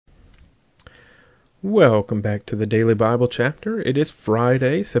Welcome back to the Daily Bible Chapter. It is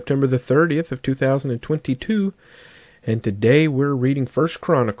Friday, September the 30th of 2022, and today we're reading 1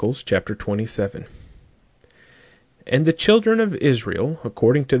 Chronicles chapter 27. And the children of Israel,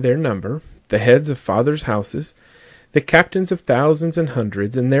 according to their number, the heads of fathers' houses, the captains of thousands and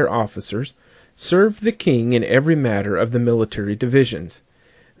hundreds, and their officers, served the king in every matter of the military divisions.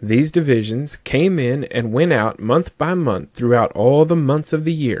 These divisions came in and went out month by month throughout all the months of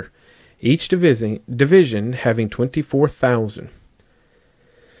the year, each division having 24,000.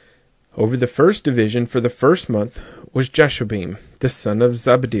 Over the first division for the first month was Jashobeam, the son of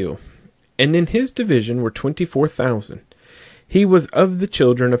Zabdiel, and in his division were 24,000. He was of the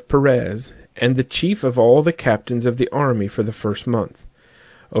children of Perez, and the chief of all the captains of the army for the first month.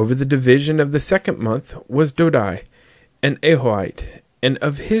 Over the division of the second month was Dodai, an Ahoite, and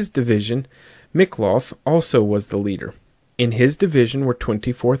of his division Mikloth also was the leader. In his division were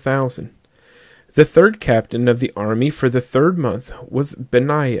 24,000. The third captain of the army for the third month was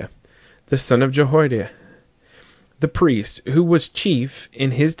Benaiah, the son of Jehoiada. The priest, who was chief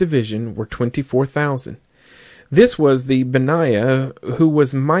in his division, were 24,000. This was the Benaiah who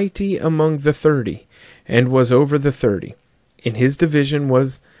was mighty among the 30, and was over the 30. In his division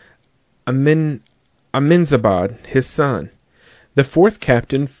was Aminzabad, his son. The fourth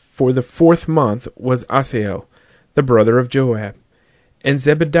captain for the fourth month was Asael, the brother of Joab, and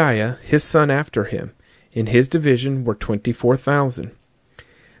Zebediah his son after him. In his division were 24,000.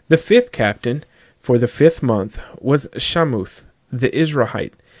 The fifth captain for the fifth month was Shamuth, the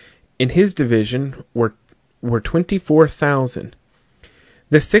Israelite. In his division were 24,000.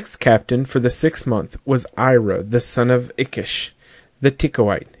 The sixth captain for the sixth month was Ira, the son of Ikish, the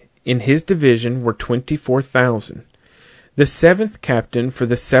Tekoite. In his division were 24,000. The seventh captain for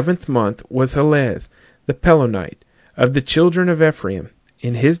the seventh month was Helez, the Pelonite, of the children of Ephraim.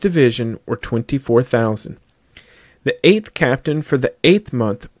 In his division were 24,000. The eighth captain for the eighth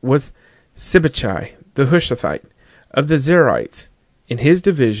month was Sibbechai, the Hushathite, of the Zerites. In his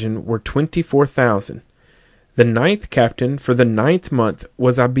division were 24,000. The ninth captain for the ninth month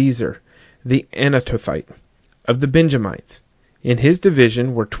was Abiezer, the Anatothite, of the Benjamites. In his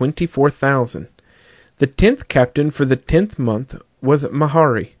division were 24,000. The 10th captain for the 10th month was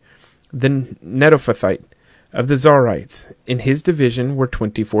Mahari, the Netophathite, of the Zarites. In his division were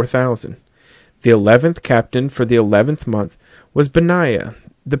 24,000. The 11th captain for the 11th month was Benaiah,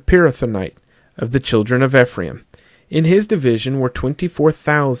 the Pirathonite, of the children of Ephraim. In his division were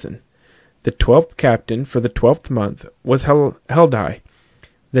 24,000. The 12th captain for the 12th month was Heldai,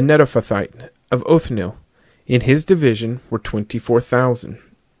 the Netophathite, of Othniel. In his division were 24,000.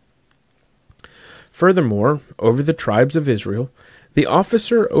 Furthermore, over the tribes of Israel, the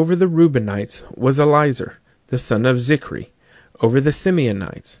officer over the Reubenites was Elizur, the son of Zichri. Over the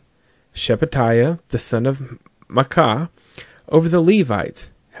Simeonites, Shephatiah, the son of Maacah. Over the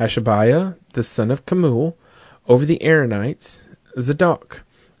Levites, Hashabiah, the son of Kemuel. Over the Aaronites, Zadok.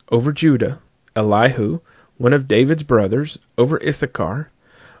 Over Judah, Elihu, one of David's brothers. Over Issachar,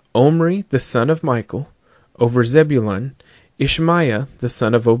 Omri, the son of Michael. Over Zebulun, Ishmaiah, the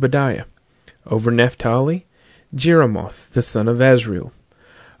son of Obadiah. Over Naphtali, Jeremoth, the son of Azriel.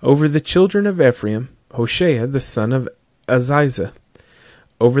 Over the children of Ephraim, Hoshea, the son of Aziza.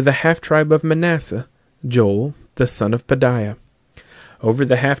 Over the half-tribe of Manasseh, Joel, the son of Pedaiah. Over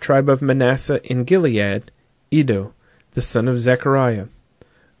the half-tribe of Manasseh in Gilead, Iddo, the son of Zechariah.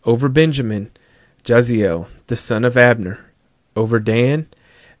 Over Benjamin, Jaziel, the son of Abner. Over Dan,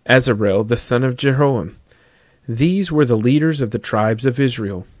 Azarel, the son of Jeroham. These were the leaders of the tribes of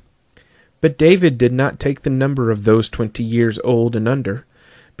Israel. But David did not take the number of those 20 years old and under,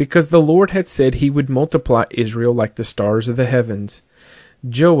 because the Lord had said he would multiply Israel like the stars of the heavens.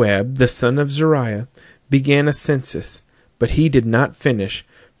 Joab, the son of Zeruiah, began a census, but he did not finish,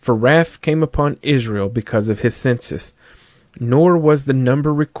 for wrath came upon Israel because of his census, nor was the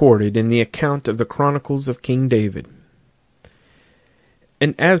number recorded in the account of the Chronicles of King David.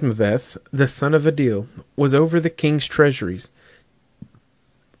 And Asmaveth, the son of Adil, was over the king's treasuries,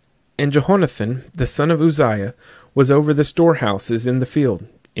 and Jehonathan, the son of Uzziah, was over the storehouses in the field,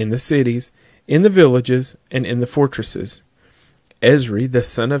 in the cities, in the villages, and in the fortresses. Ezri, the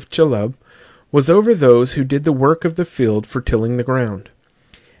son of Chelub, was over those who did the work of the field for tilling the ground.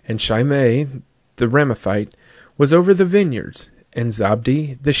 And Shimei, the Ramathite, was over the vineyards, and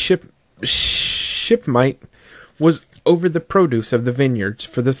Zabdi, the Shipmite, was over the produce of the vineyards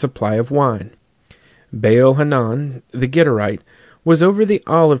for the supply of wine. Baal-Hanan, the Gederite, was over the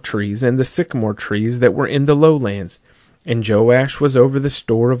olive trees and the sycamore trees that were in the lowlands, and Joash was over the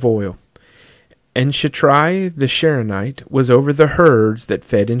store of oil. And Shitrai the Sharonite was over the herds that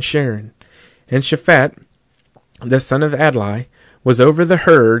fed in Sharon. And Shaphat, the son of Adlai, was over the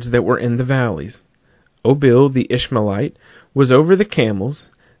herds that were in the valleys. Obil the Ishmaelite was over the camels.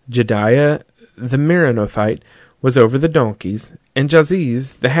 Jediah the Meronothite was over the donkeys. And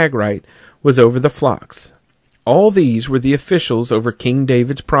Jaziz the Hagrite was over the flocks. All these were the officials over King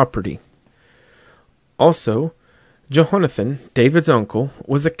David's property. Also, Jehonathan, David's uncle,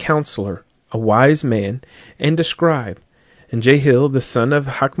 was a counselor, a wise man, and a scribe. And Jehiel, the son of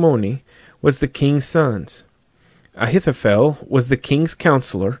Hakmoni, was the king's sons. Ahithophel was the king's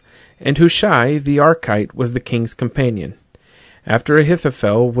counselor, and Hushai the Archite was the king's companion. After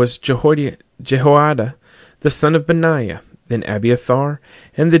Ahithophel was Jehoiada, the son of Benaiah, then Abiathar,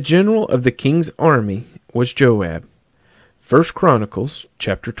 and the general of the king's army was Joab. 1 Chronicles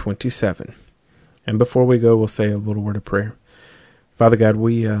chapter 27. And before we go, we'll say a little word of prayer. Father God,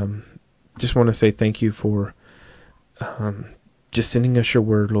 we just want to say thank you for just sending us your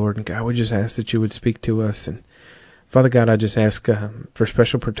word, Lord. And God, we just ask that you would speak to us. And Father God, I just ask for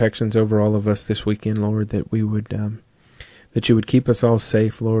special protections over all of us this weekend, Lord, that we would, that you would keep us all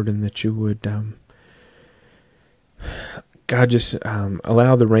safe, Lord, and that you would, God, just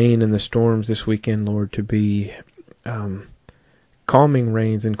allow the rain and the storms this weekend, Lord, to be calming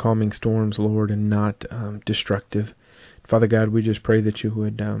rains and calming storms, Lord, and not destructive. Father God, we just pray that you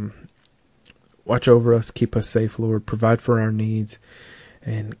would watch over us, keep us safe, Lord, provide for our needs.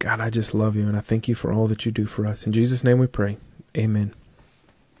 And God, I just love you, and I thank you for all that you do for us. In Jesus' name we pray. Amen.